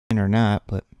or not,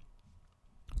 but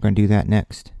we're going to do that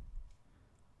next.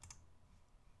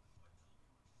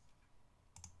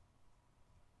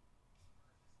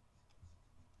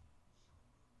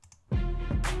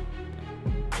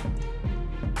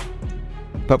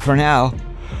 But for now,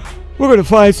 we're going to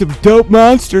find some dope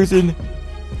monsters in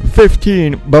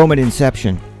 15. Bowman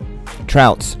Inception.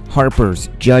 Trouts, Harpers,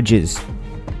 Judges,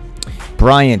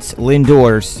 Bryants,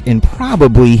 Lindors, and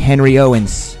probably Henry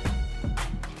Owens.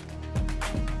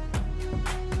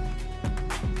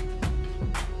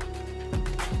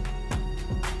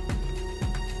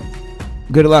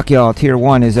 Good luck, y'all. Tier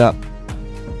 1 is up.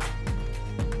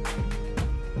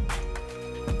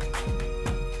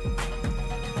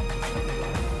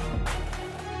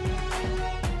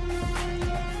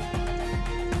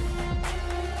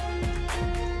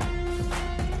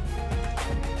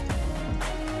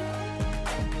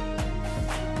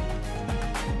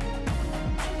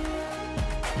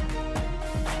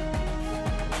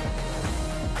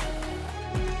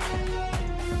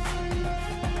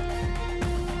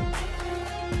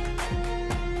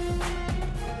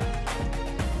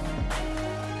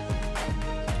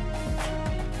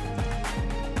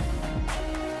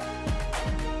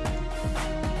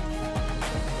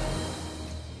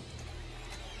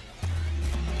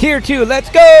 Tier 2, let's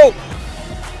go!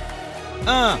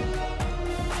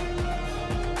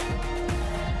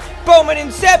 Bowman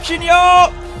Inception,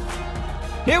 y'all!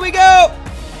 Here we go!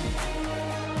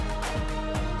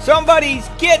 Somebody's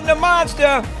getting a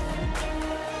monster!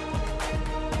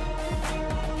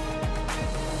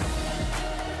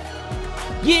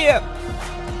 Yeah!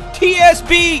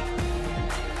 TSB!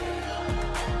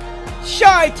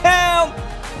 Chi-Town!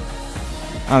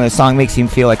 Oh, this song makes him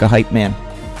feel like a hype man.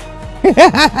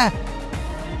 I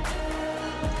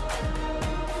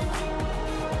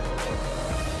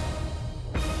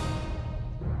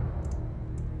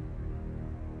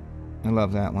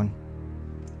love that one.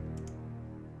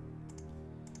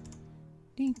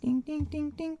 Ding ding ding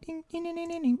ding ding ding ding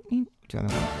ding ding ding.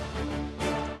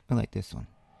 I like this one.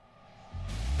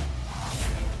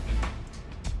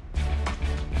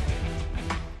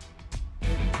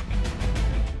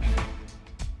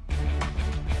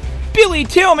 Billy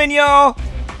Tillman, y'all!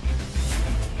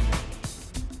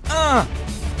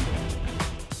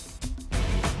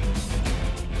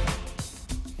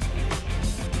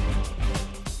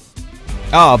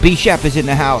 Oh, B-Chef is in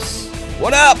the house.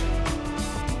 What up?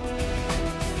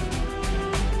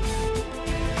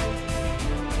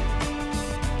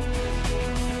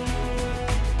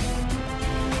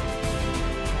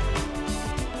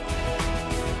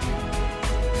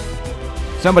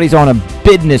 Somebody's on a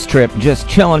business trip, just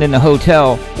chilling in the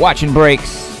hotel, watching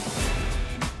breaks.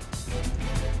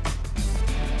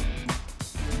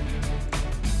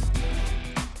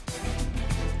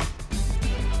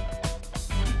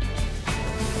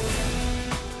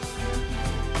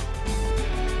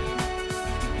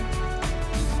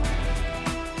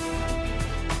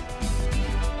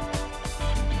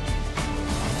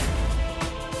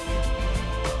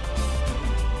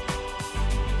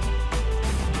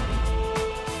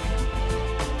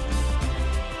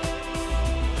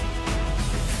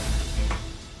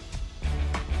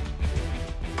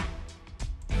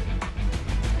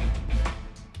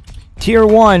 Tier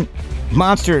 1,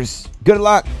 monsters, good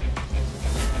luck.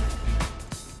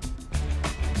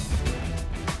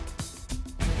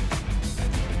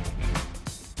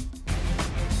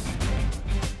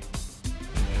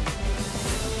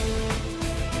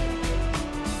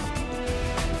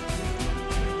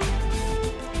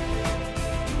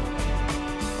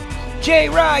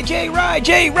 J-Rye, J-Rye,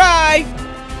 J-Rye!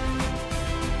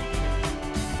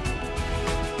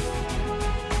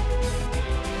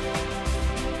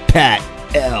 Pat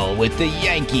L with the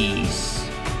Yankees.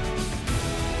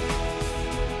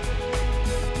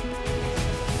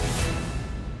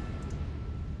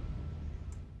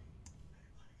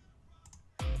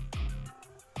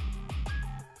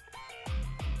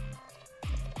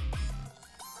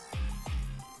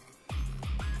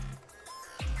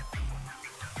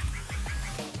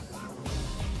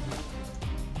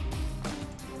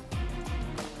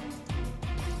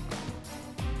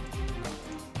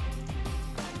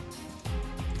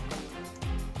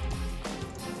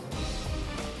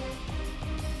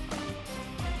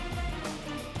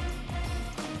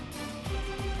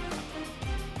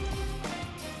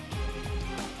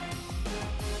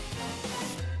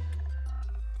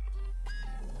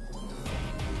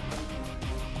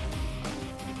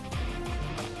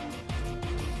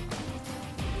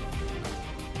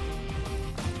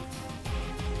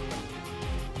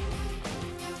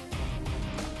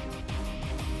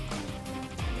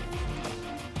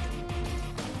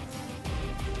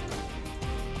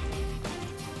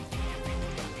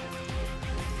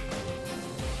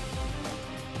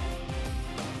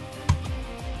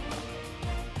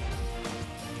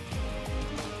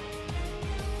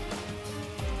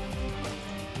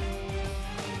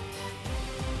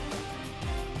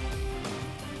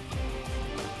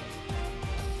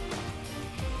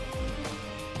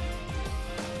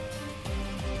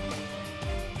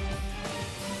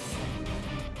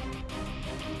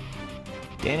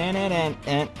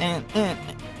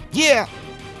 Yeah!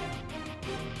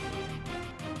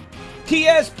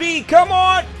 TSB, come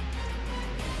on!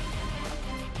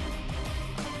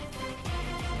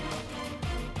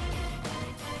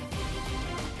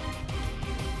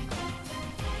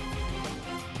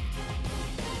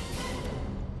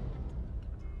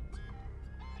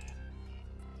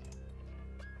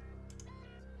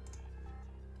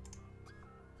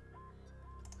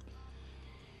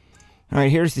 All right,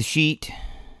 here's the sheet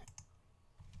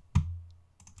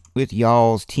with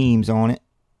y'all's teams on it.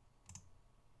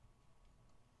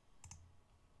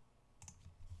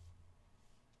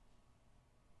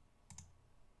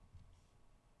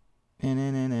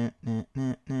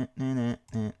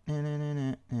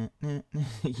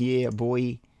 Yeah,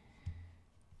 boy.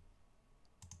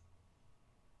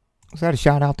 Was that a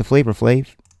shout out to Flavor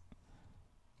Flav?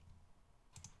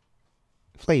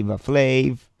 Flavor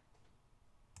Flav.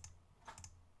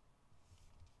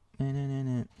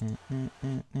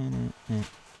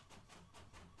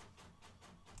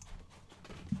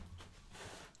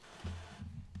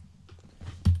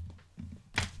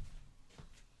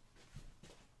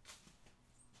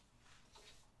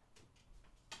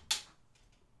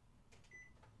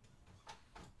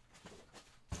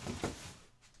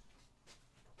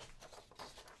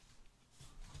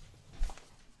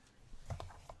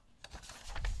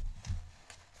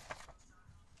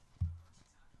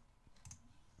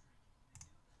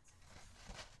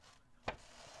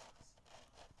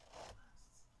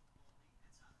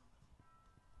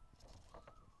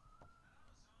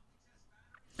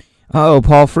 Uh-oh,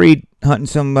 Paul Freed hunting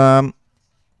some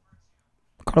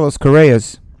Carlos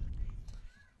Correas.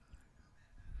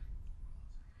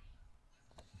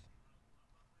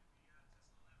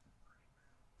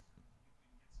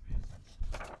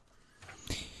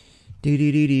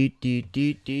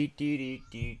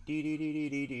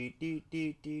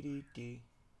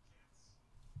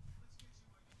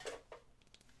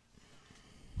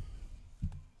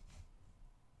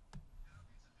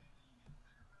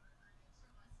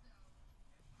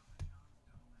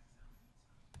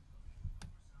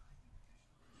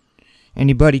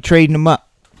 Anybody trading them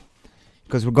up?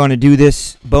 Because we're going to do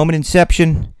this Bowman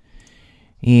Inception,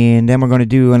 and then we're going to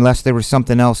do, unless there was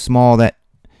something else small that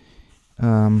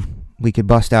we could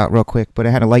bust out real quick. But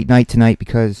I had a light night tonight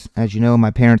because, as you know,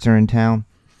 my parents are in town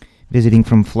visiting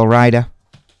from Florida,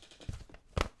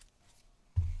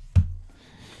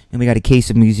 and we got a case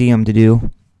of museum to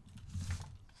do.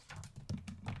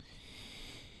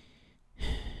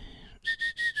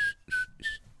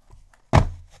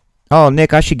 Oh,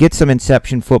 Nick, I should get some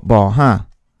Inception football, huh?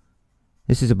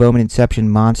 This is a Bowman Inception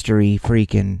monstery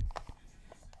freaking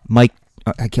Mike.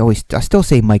 I still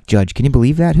say Mike Judge. Can you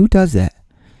believe that? Who does that?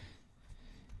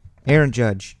 Aaron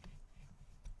Judge.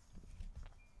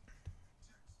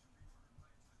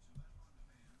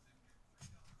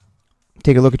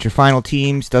 Take a look at your final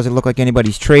teams. Doesn't look like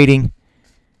anybody's trading.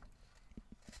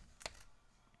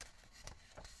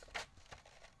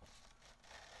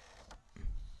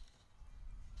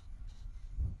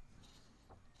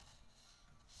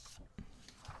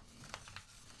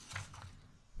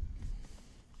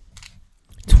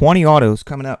 $20 autos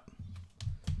coming up.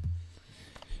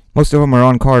 Most of them are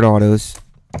on card autos.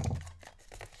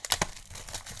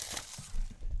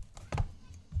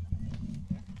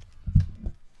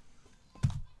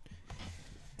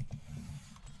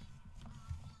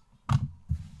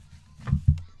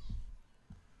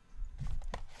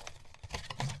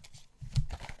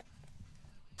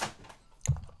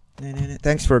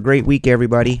 Thanks for a great week,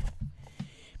 everybody.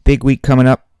 Big week coming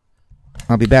up.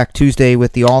 I'll be back Tuesday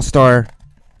with the All-Star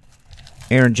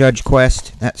Aaron Judge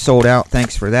quest. That sold out.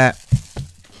 Thanks for that.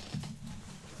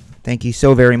 Thank you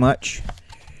so very much.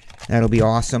 That'll be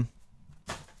awesome.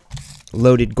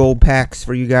 Loaded gold packs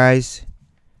for you guys.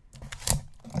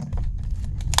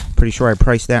 Pretty sure I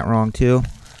priced that wrong too.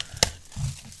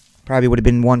 Probably would have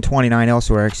been $129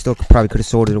 elsewhere. I still probably could have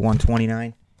sold it at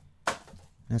 $129.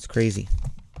 That's crazy.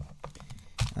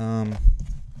 And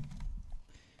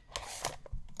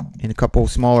a couple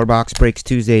smaller box breaks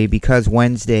Tuesday because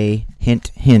Wednesday, hint,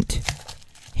 hint,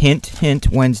 hint,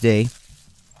 hint, Wednesday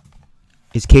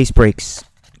is case breaks,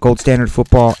 Gold Standard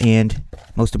Football, and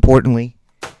most importantly,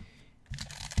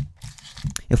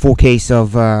 a full case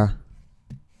of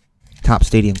Top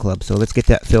Stadium Club. So let's get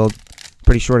that filled.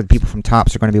 Pretty sure the people from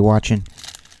Tops are going to be watching.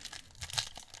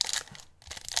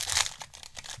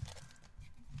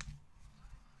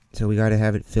 So we got to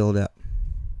have it filled up.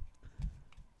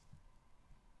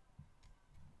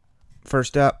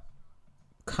 First up,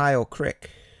 Kyle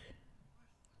Crick.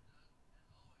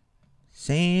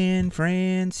 San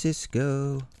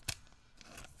Francisco.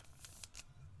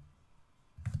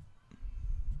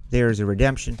 There's a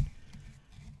redemption.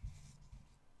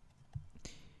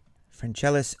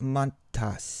 Francelis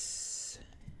Montas.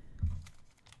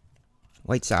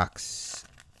 White Sox.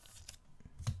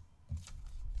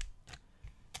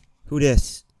 Who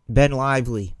this? Ben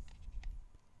Lively.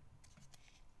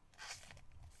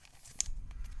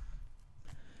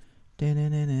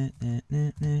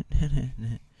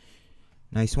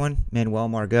 Nice one. Manuel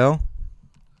Margot.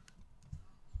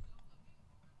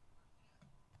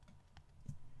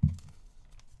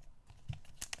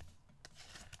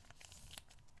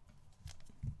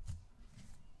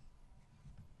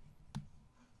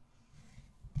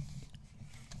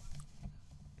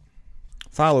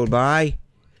 Followed by,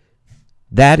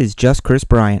 that is just Chris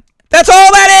Bryant. That's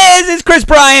all that is Chris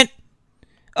Bryant.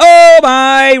 Oh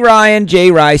my, Ryan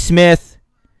J. Rice Smith.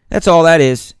 That's all that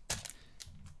is.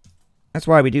 That's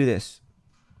why we do this.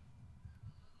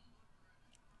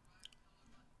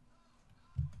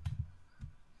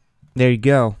 There you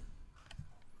go.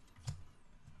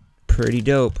 Pretty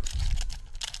dope.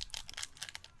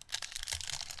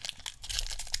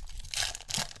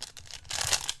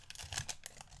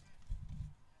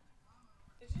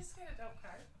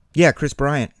 Yeah, Chris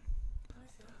Bryant.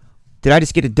 Did I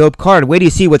just get a dope card? Wait till you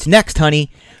see what's next, honey.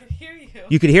 I could hear you.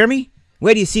 You could hear me?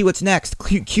 Wait till you see what's next.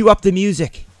 Cue up the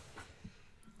music.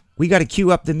 We got to cue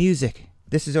up the music.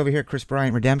 This is over here, Chris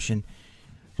Bryant Redemption.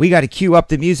 We got to cue up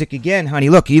the music again, honey.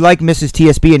 Look, you like Mrs.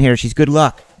 TSB in here. She's good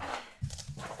luck.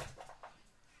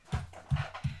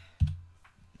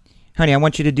 Honey, I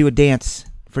want you to do a dance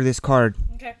for this card.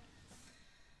 Okay.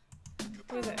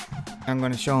 Who is it? I'm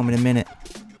going to show them in a minute.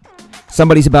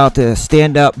 Somebody's about to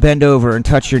stand up, bend over, and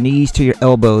touch your knees to your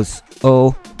elbows.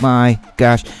 Oh my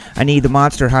gosh. I need the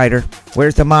monster hider.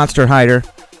 Where's the monster hider?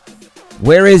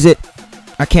 Where is it?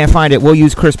 I can't find it. We'll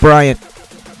use Chris Bryant.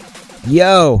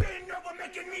 Yo.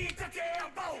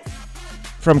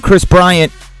 From Chris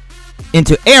Bryant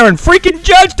into Aaron freaking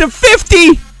Judge to 50.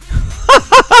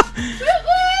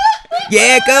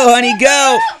 Yeah, go, honey,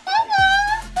 go.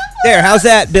 There, how's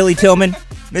that, Billy Tillman?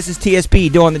 Mrs. TSB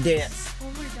doing the dance.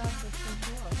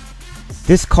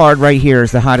 This card right here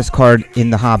is the hottest card in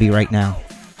the hobby right now.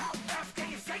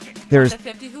 There's,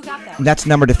 Who got that? that's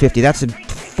numbered to 50. That's a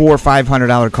 $400 or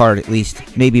 $500 card at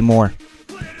least, maybe more.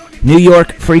 New York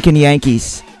freaking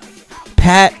Yankees.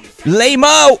 Pat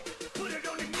Lamo.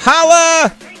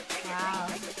 Holla! Wow.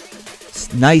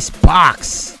 Nice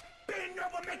box.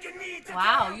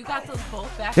 Wow, you got those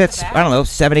both back That's, to back? I don't know,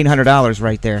 $700-800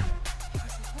 right there.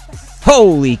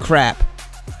 Holy crap.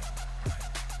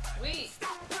 Wait.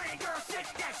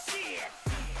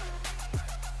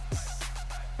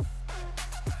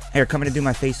 Here, come in and do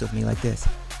my face with me like this.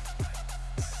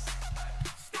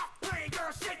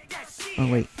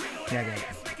 Oh, wait. Yeah, I got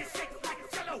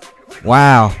it.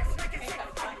 Wow.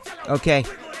 Okay.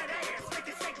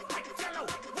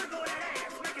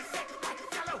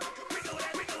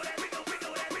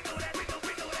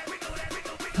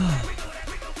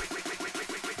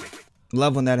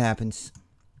 Love when that happens.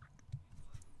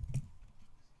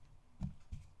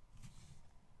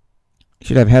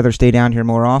 Should have Heather stay down here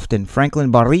more often. Franklin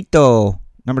Barrito,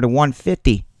 number to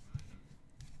 150.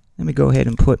 Let me go ahead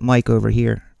and put Mike over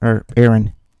here, or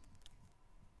Aaron.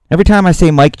 Every time I say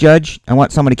Mike Judge, I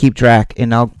want someone to keep track,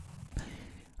 and I'll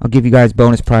give you guys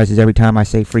bonus prizes every time I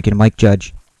say freaking Mike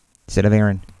Judge instead of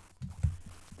Aaron.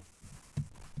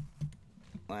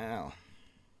 Wow.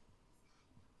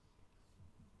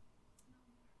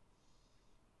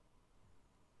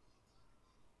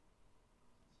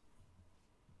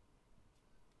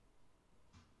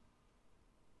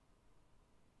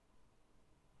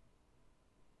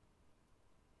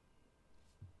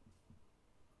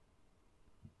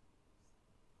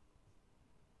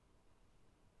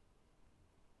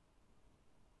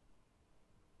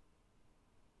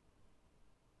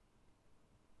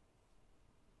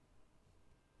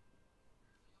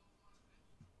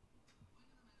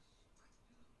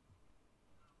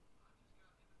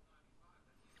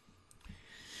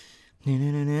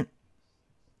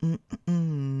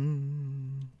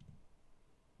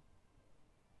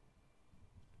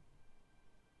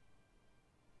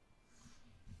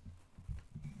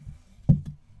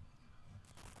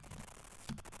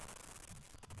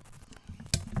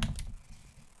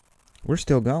 We're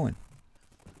still going.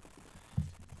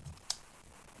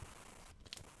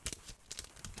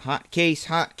 Hot case,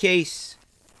 hot case.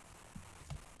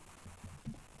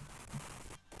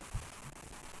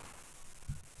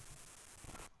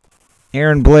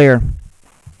 Aaron Blair.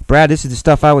 Brad, this is the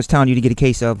stuff I was telling you to get a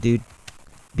case of, dude.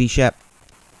 B. Shep.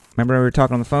 Remember we were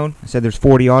talking on the phone? I said there's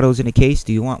 40 autos in a case.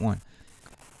 Do you want one?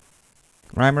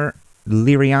 Reimer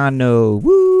Liriano.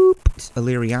 Whoop.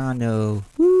 Illyriano.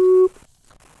 Whoop.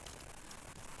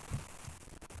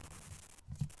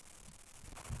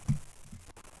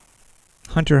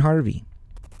 Hunter Harvey.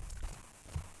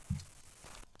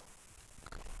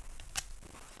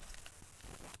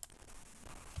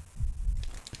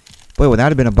 Boy, well, that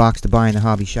would have been a box to buy in the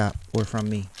hobby shop or from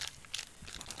me.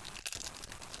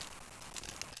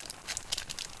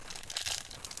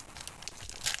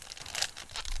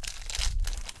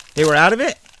 They were out of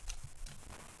it?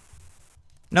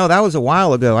 No, that was a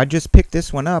while ago. I just picked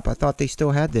this one up. I thought they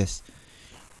still had this.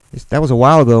 That was a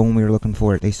while ago when we were looking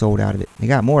for it. They sold out of it. They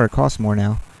got more. It costs more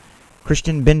now.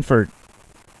 Christian Binford.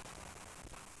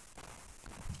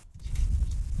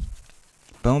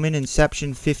 Bowman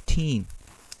Inception 15.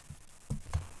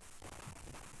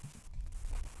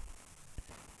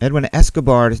 Edwin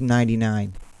Escobar is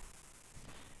 99.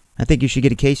 I think you should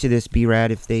get a case of this,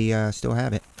 B-Rad, if they still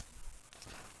have it.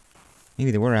 Maybe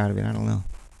they were out of it. I don't know.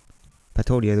 If I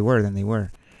told you they were, then they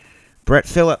were. Brett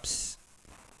Phillips.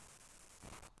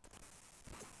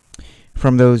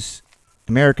 From those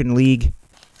American League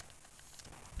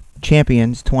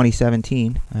champions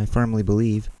 2017, I firmly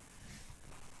believe.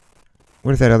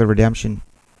 What if that other redemption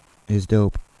is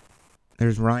dope?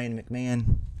 There's Ryan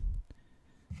McMahon.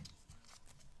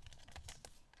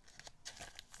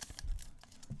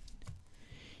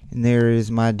 And there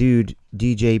is my dude,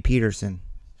 DJ Peterson.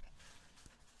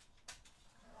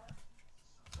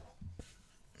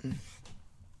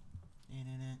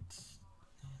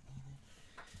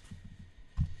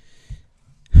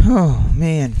 Oh,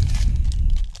 man.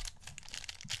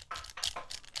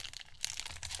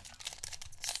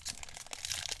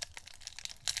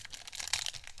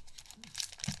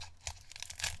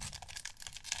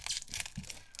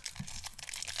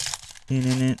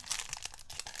 Internet.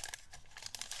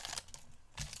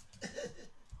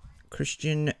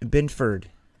 Christian Binford.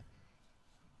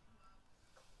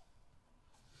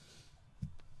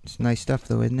 It's nice stuff,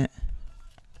 though, isn't it?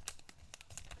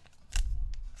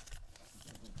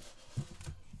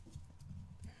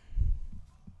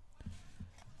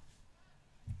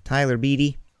 Tyler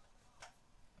Beatty.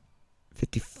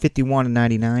 51 and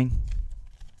 99.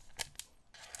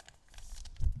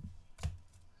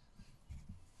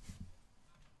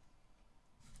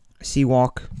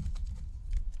 Seawalk.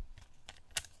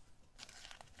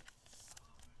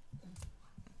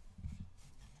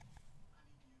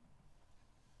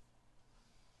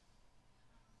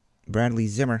 Bradley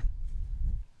Zimmer.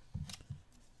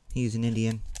 He's an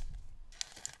Indian.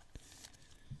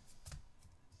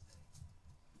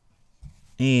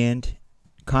 And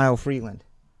Kyle Freeland.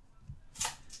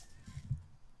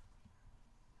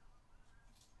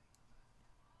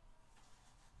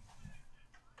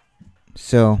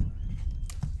 So,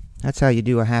 that's how you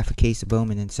do a half a case of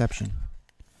Bowman Inception.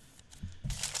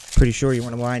 Pretty sure you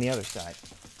want to buy on the other side.